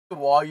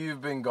While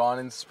you've been gone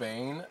in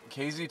Spain,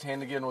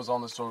 Tandingan was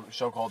on this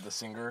show called The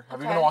Singer. Have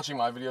you been watching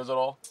my videos at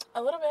all?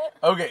 A little bit.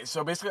 Okay,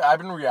 so basically I've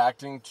been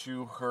reacting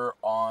to her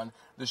on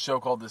the show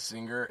called The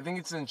Singer. I think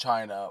it's in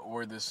China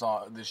where this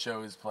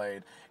show is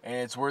played, and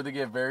it's where they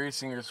get various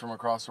singers from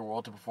across the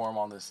world to perform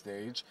on this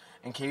stage.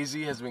 And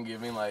KZ has been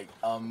giving like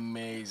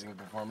amazing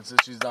performances.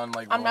 She's done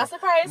like I'm not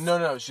surprised.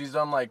 No, she's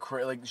done like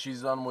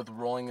she's done with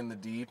Rolling in the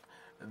Deep.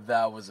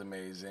 That was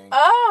amazing.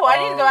 Oh, I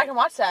need to go back and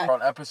watch that. We're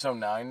on episode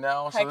 9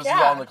 now, so Heck this yeah.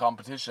 is all in the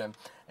competition,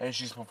 and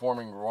she's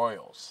performing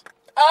Royals.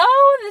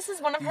 Oh, this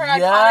is one of her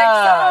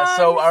iconic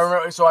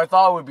songs. So I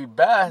thought it would be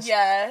best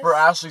for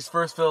Ashley's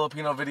first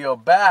Filipino video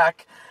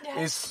back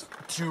is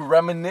to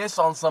reminisce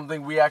on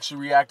something we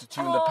actually reacted to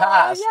in the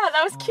past. Yeah,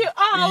 that was cute.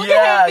 Oh, look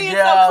at him being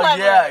so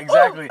clever. Yeah,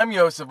 exactly. Ooh. I'm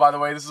Yosef, by the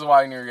way. This is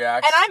why I need to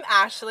react. And I'm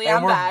Ashley. And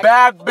I'm we're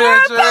back.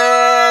 bitches. We're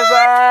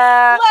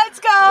back.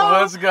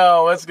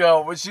 Let's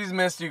go. Well, she's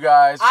missed you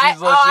guys.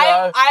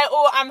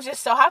 I'm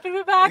just so happy to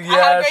be back. Yes. I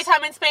had a great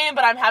time in Spain,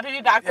 but I'm happy to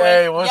be back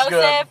with Yosef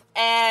good?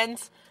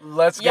 and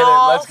Let's get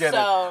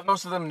it.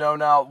 Most of them know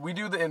now. We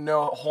do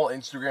the whole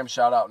Instagram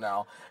shout out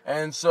now.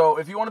 And so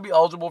if you want to be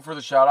eligible for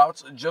the shout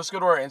outs, just go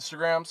to our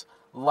Instagrams,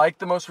 like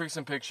the most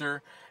recent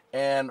picture,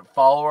 and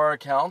follow our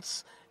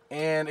accounts.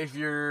 And if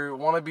you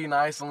want to be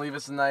nice and leave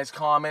us a nice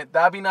comment,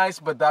 that'd be nice,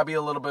 but that'd be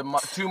a little bit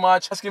too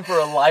much. Asking for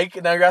a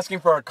like, now you're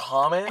asking for a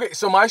comment. Okay,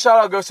 so my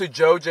shout out goes to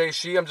Joe J.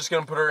 She. I'm just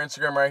going to put her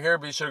Instagram right here.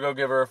 Be sure to go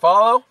give her a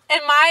follow.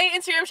 And my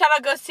Instagram shout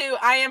out goes to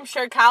I am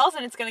sure Cows,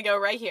 and it's going to go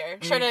right here.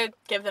 Be sure to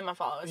give them a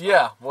follow as well.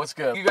 Yeah, what's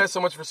good. Thank you guys so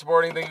much for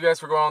supporting. Thank you guys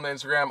for going on the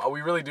Instagram. We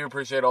really do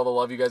appreciate all the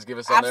love you guys give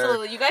us on there.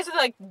 Absolutely. You guys are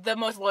like the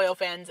most loyal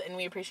fans, and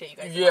we appreciate you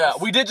guys. Yeah,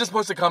 we did just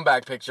post a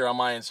comeback picture on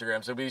my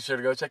Instagram, so be sure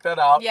to go check that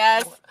out.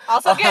 Yes.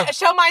 Also,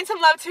 show mine some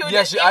love too.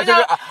 Yes,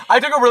 I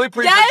took a really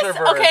pretty picture for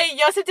her. Okay,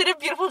 Yosef did a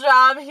beautiful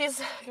job.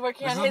 He's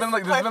working on his portfolio. This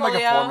has been like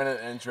a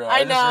 4-minute intro.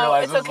 I know, just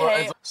realized it's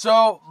okay.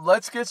 So,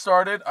 let's get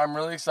started. I'm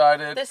really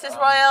excited. This is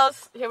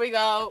Royals. Here we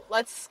go.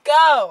 Let's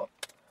go.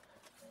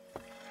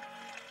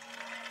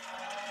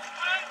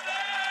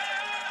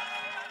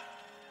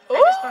 I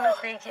just want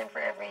to thank him for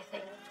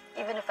everything.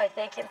 Even if I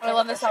thank him for the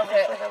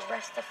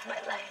rest of my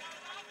life,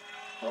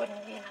 it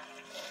wouldn't be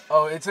enough.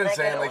 Oh, it's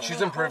insane. Like,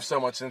 she's improved so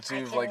much since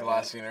you've like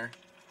last seen her.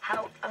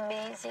 How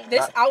amazing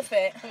this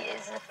outfit he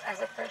is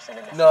as a person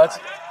in this that's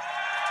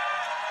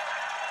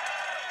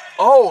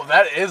Oh,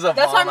 that is a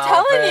That's what I'm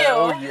telling you.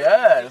 Oh,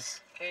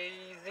 yes.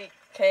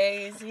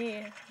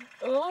 KZ.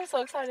 Oh, I'm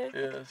so excited.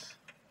 Yes.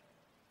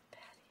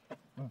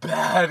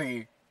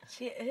 Baddie.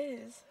 She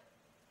is.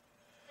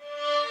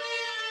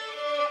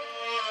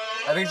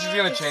 I think she's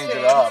gonna change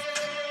it up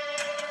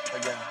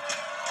again.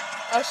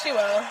 Oh, she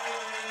will.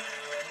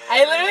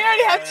 I literally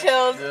already have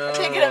chills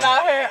thinking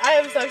about her. I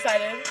am so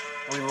excited.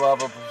 We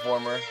love a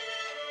performer.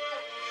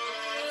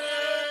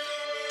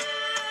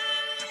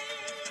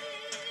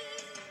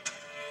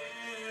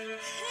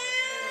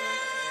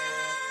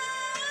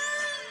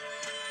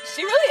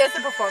 She really is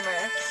a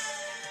performer.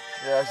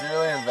 Yeah, she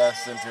really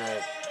invests into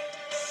it.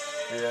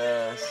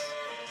 Yes.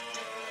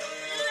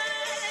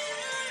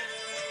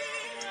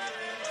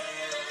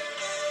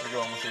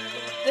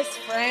 This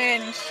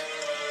fringe.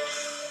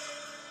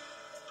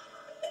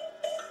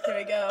 Here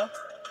we go.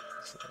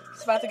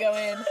 It's about to go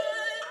in.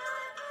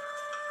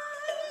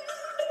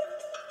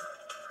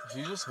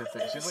 She just hit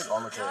it. She's like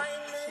on the curve.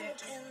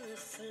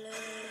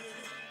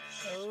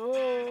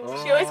 Ooh.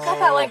 She always got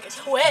that like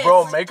twist.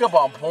 Bro, makeup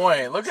on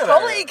point. Look at her.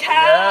 Holy cow.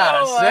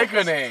 Yeah,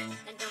 sickening.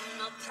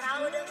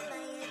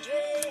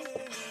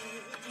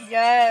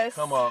 Yes.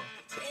 Come on.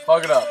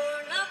 Fuck it up.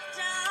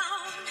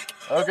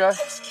 Okay.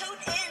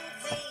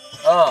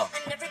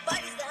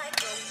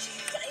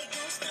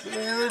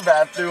 In the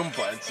bathroom,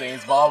 blood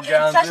stains, ball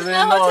gowns, in the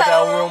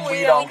hotel room,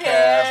 we don't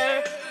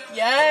care.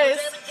 Yes.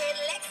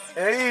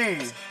 Hey.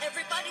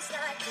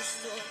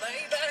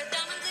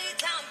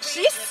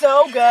 She's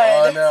so good.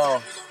 Oh,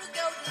 no.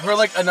 Her,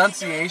 like,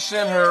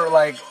 enunciation, her,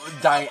 like,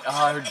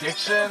 her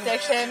diction.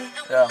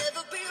 Yeah.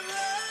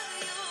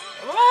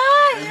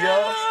 What? There you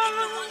go.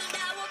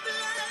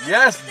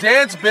 Yes,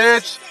 dance,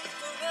 bitch.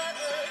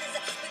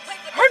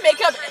 Her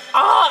makeup,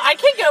 I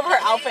can't get over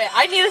her outfit.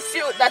 I need a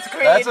suit that's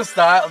green. That's a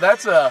style,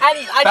 that's a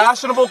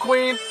fashionable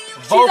queen,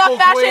 vocal she's a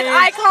fashion queen,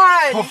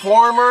 icon.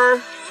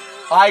 Performer,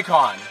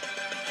 icon.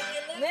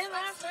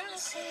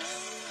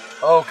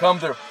 Oh, come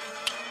through.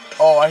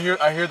 Oh, I hear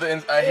the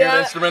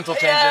instrumental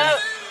changing. Yeah.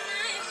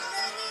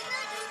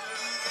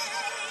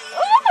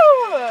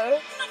 Ooh.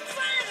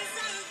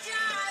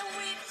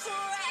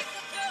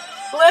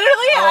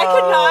 Literally, I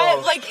could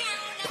not like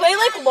play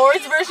like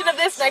Lorde's version of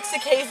this next to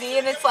KZ,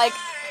 and it's like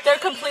they're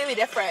completely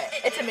different.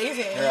 It's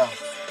amazing. Yeah.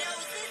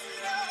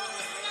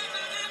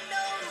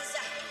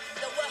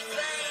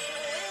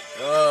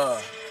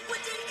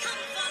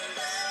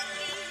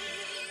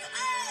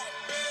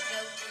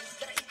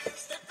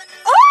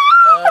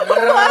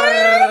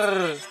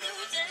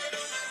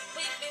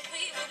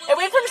 It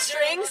went from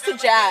strings to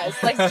jazz,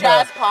 like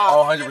jazz pop.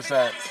 Oh,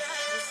 100%.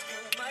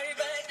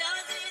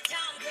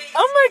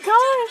 Oh my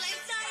gosh.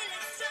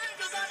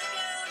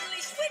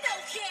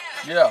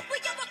 Yeah.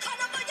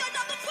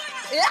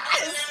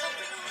 Yes.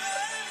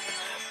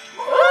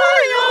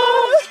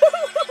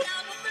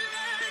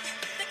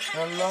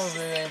 The love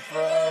it ain't for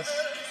us.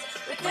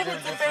 We We get get a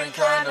a different kind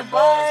kind of of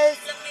buzz.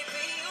 buzz.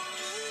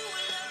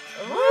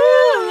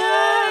 Ooh,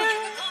 love.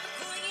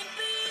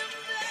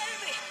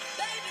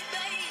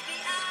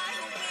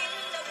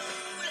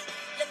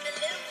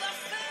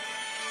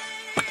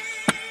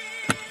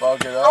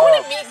 Fuck it I want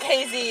up. to meet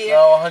KZ.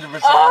 No,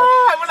 100%.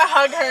 Oh, I want to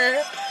hug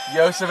her.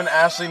 Yosef and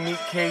Ashley meet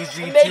KZ.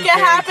 Make it 2K18.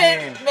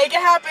 happen. Make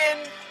it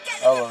happen.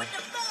 I love it.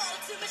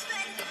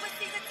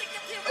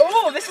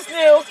 Oh, this is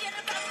new.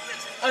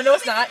 Oh, no,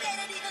 it's not.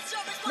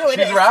 No, it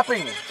is. She's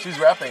rapping. She's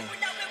rapping.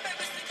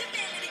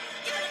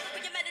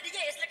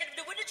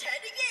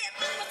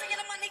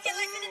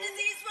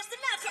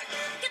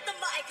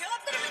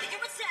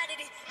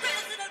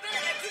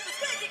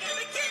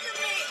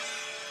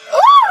 Ooh.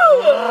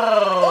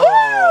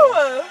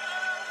 Ooh.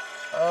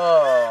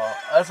 Oh,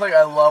 that's like,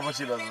 I love what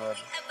she does with it.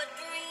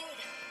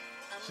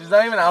 She's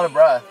not even out of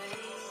breath.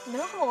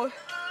 No.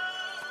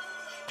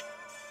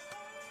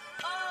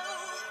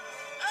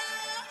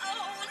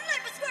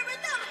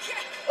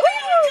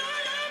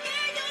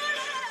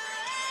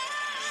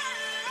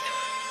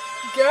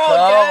 Girl, Come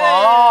good.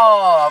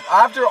 off.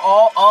 After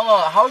all,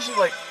 how is she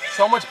like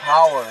so much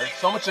power,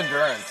 so much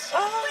endurance?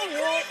 Oh,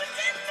 yeah.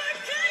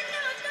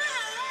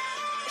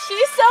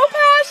 She's so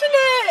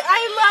passionate.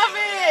 I love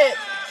it.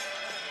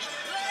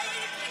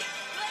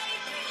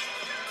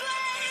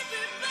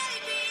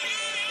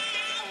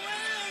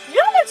 You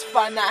know how much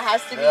fun that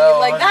has to be? Yeah,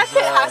 Like, that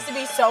shit 100%. has to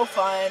be so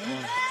fun.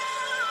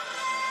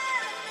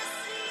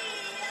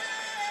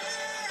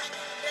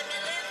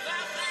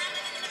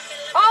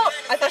 Oh,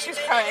 I thought she was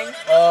crying.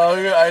 Oh,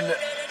 yeah,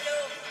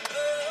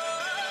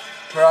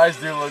 her eyes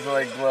do look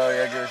like, well,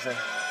 yeah, I get what you're saying.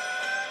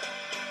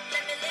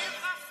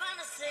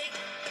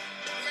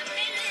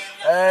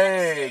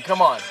 Hey,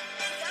 come on.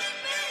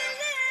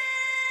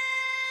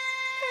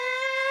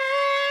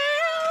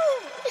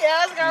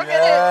 Yes, girl,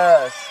 get it.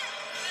 Yes.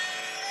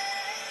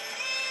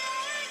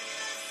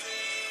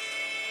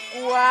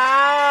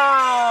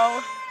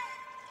 Wow.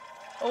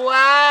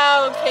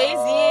 Wow,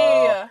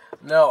 KZ.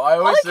 No, I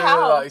always say Holy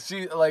cow. like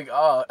she like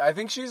I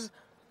think she's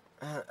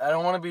I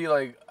don't want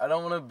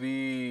to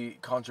be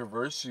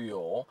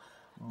controversial,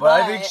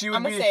 but I think But she would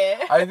I'ma be say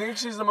it. I think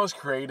she's the most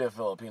creative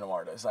Filipino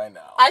artist I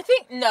know. I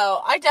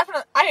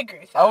agree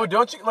with that. Oh,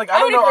 don't you like? I I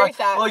don't would know. agree with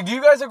that. Like, do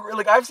you guys agree?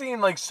 Like, I've seen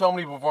like so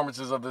many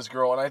performances of this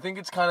girl, and I think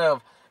it's kind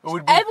of it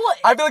would be.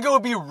 I feel like it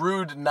would be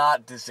rude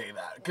not to say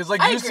that because like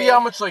I you agree. see how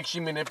much like she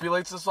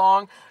manipulates the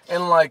song,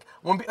 and like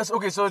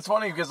okay, so it's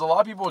funny because a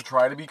lot of people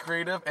try to be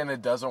creative and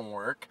it doesn't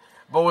work,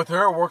 but with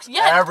her it works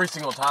every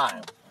single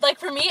time. Like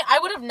for me, I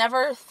would have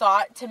never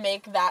thought to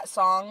make that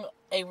song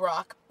a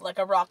rock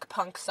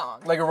punk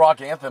song. Like a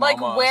rock anthem.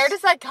 Like almost. where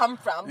does that come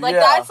from? Like Yeah.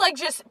 that's like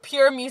just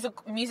pure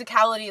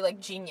musicality, like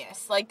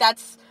genius. Like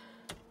that's.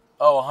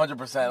 Oh, 100%.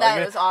 That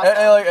Like, was awesome.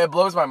 Like, it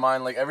blows my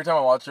mind. Like, every time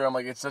I watch her, I'm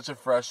like, it's such a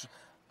fresh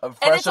of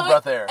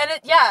breath air. And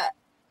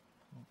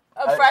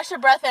a fresh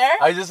of breath air.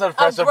 I just said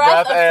fresh of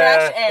breath breath of air.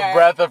 fresh air. A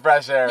breath of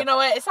fresh air. You know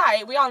what? It's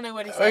alright. We all knew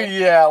what he said.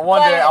 Yeah,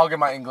 one day But- I'll get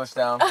my English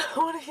down.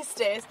 One of these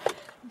days.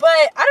 But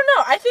I don't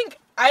know. I think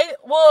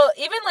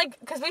even like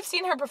because we've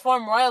seen her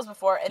perform Royals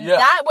before, and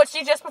that what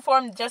she just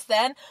performed just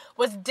then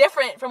was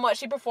different from what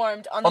she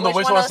performed on the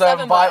Wish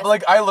 107 bus.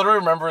 Like I literally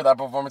remember that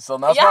performance still.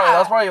 And that's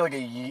probably like a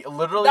year,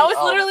 literally. That was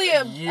literally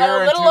a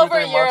little over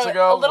a year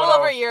ago. A little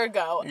over a year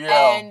ago,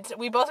 and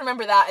we both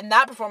remember that. And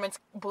that performance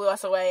blew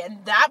us away.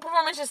 And that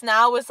performance just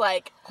now was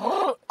like,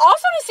 also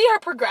to see her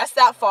progress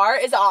that far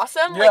is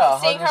awesome. Yeah,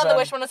 like seeing her on the 100%.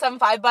 Wish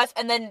 107.5 bus,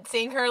 and then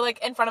seeing her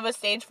like in front of a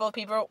stage full of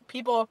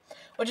people,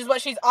 which is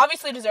what she's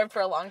obviously deserved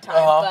for a long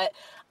time. But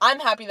I'm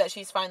happy that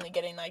she's finally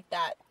getting like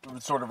that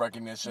sort of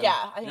recognition. Yeah,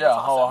 I think that's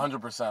awesome.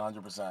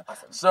 100%.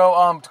 Awesome.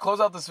 So, to close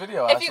out this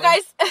video, if you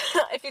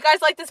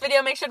guys like this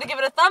video, make sure to give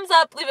it a thumbs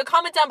up, leave a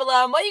comment down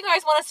below on what you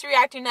guys want us to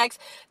react to next.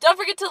 Don't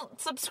forget to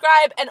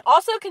subscribe and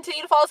also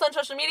continue to follow us on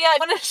social media. I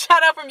want a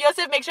shout out from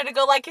Yosef. Make sure to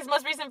go like his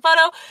most recent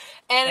photo,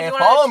 and if you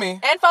want follow me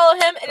and follow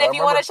him. And if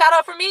you want a shout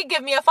out from me,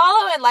 give me a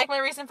follow and like my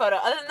recent photo.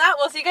 Other than that,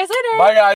 we'll see you guys later. Bye, guys.